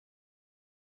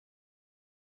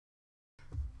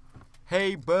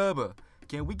Hey Bubba,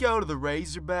 can we go to the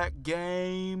Razorback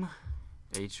game?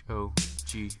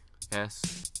 H-O-G-S,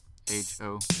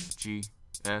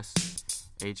 H-O-G-S,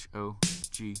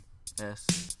 H-O-G-S,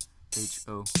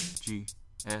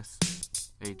 H-O-G-S,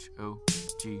 H-O-G-S,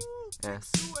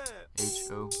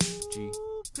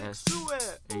 H-O-G-S,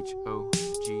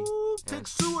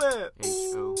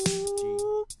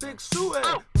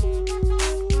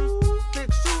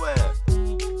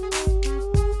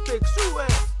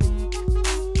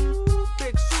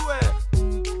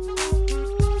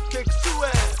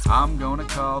 I'm gonna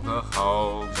call the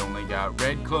Hogs, only got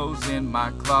red clothes in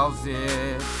my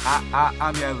closet.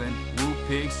 I'm yelling, woo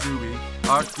pig suey,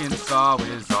 Arkansas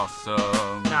is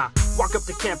awesome. Nah, walk up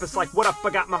to campus like, what up, I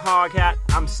got my hog hat.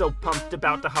 I'm so pumped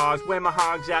about the hogs, where my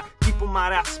hogs at? People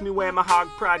might ask me where my hog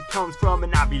pride comes from,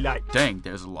 and I be like, dang,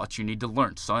 there's a lot you need to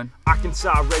learn, son.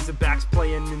 Arkansas Razorbacks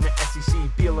playing in the SEC,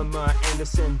 Bielema,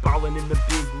 Anderson, ballin' in the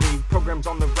big league. Programs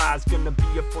on the rise, gonna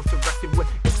be a force to reckon with,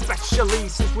 especially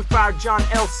since we fired John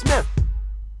L. Smith.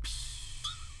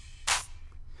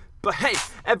 But hey,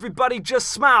 everybody just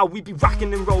smile. We be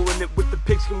rockin' and rollin' it with the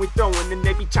pigskin we throwin', and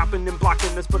they be choppin' and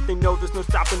blocking us, but they know there's no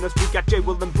stopping us. We got J.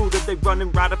 Will and Buddha, they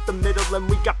running right up the middle, and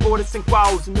we got Bortis and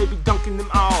Qualls, and they be dunking them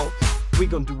all. We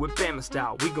gon' do it Bama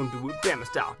style, we gon' do it Bama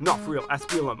style. Not for real, ask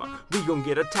Bielema, we gon'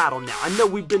 get a title now. I know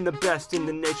we've been the best in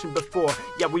the nation before.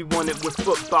 Yeah, we won it with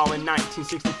football in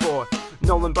 1964.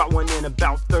 Nolan brought one in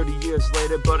about 30 years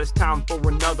later, but it's time for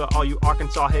another, all you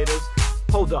Arkansas haters.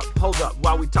 Hold up,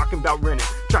 while we talking about renting.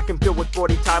 Track and field with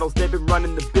 40 titles, they've been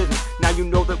running the business. Now you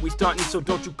know that we starting, so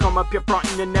don't you come up here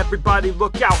frontin', and everybody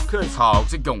look out, cause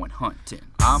Hogs are going hunting.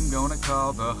 I'm gonna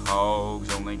call the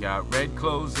Hogs, only got red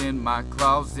clothes in my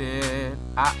closet.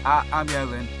 I'm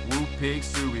yelling, woo pig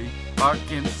suey,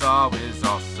 Arkansas is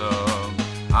awesome.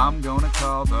 I'm gonna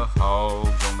call the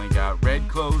Hogs, only got red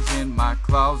clothes in my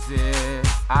closet.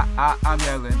 I'm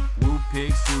yelling, woo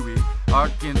pig suey,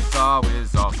 Arkansas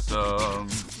is awesome.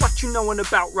 What you knowin'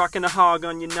 about rockin' a hog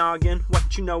on your noggin?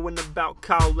 What you knowin' about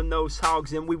calling those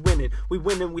hogs? And we winnin', we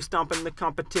stompin' the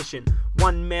competition.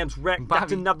 One man's wreck,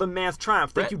 that's another man's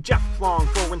triumph. Thank you, Jeff Long,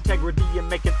 for integrity and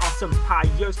making awesome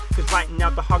hires. Cause right now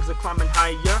the hogs are climbing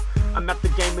higher. I'm at the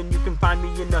game and you can find me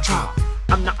in the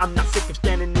I'm not sick of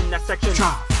standing in that section.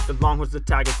 The Longhorns, the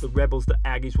Tigers, the Rebels, the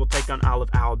Aggies will take on all of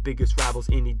our biggest rivals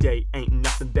any day. Ain't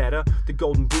nothing better. The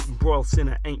Golden Boot and Broil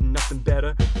Center ain't nothing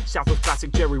better. Southwest Classic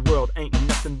Jerry World ain't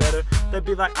nothing better. They'd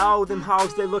be like, oh, them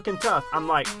hogs, they looking tough. I'm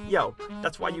like, yo,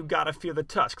 that's why you gotta fear the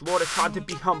tusk. Lord, it's hard to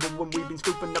be humble when we've been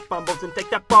scooping up fumbles and take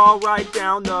that ball right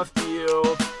down the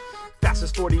field.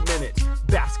 Fastest 40 minutes,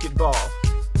 basketball.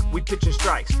 We pitching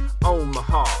strikes,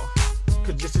 Omaha.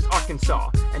 Cause this is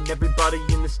Arkansas, and everybody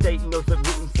in the state knows that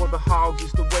rooting for the Hogs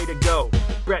is the way to go.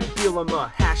 Brett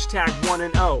Bielema, hashtag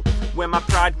 1-0. Where my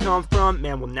pride come from?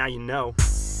 Man, well now you know.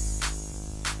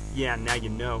 Yeah, now you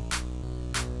know.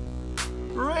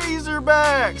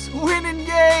 Razorbacks, winning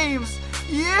games,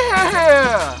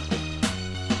 yeah!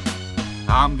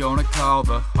 I'm gonna call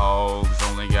the Hogs,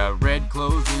 only got red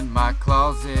clothes in my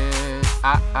closet.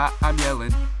 I'm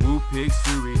yelling, woo pig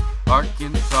suey,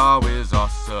 Arkansas is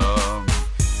awesome.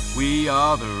 We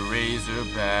are the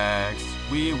Razorbacks,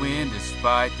 we win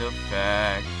despite the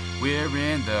fact we're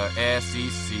in the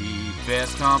SEC,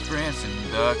 best conference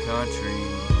in the country.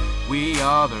 We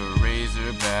are the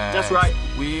Razorbacks, that's right.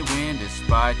 We win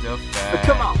despite the fact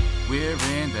come on. We're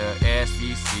in the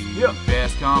SEC,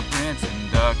 best conference in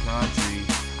the country.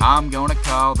 I'm gonna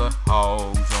call the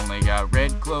Hogs, only got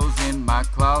red clothes in my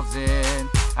closet.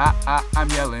 I'm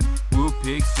yelling, woo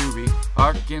pig suey,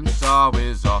 Arkansas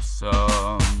is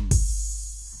awesome.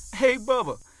 Hey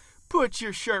Bubba, put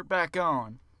your shirt back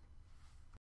on.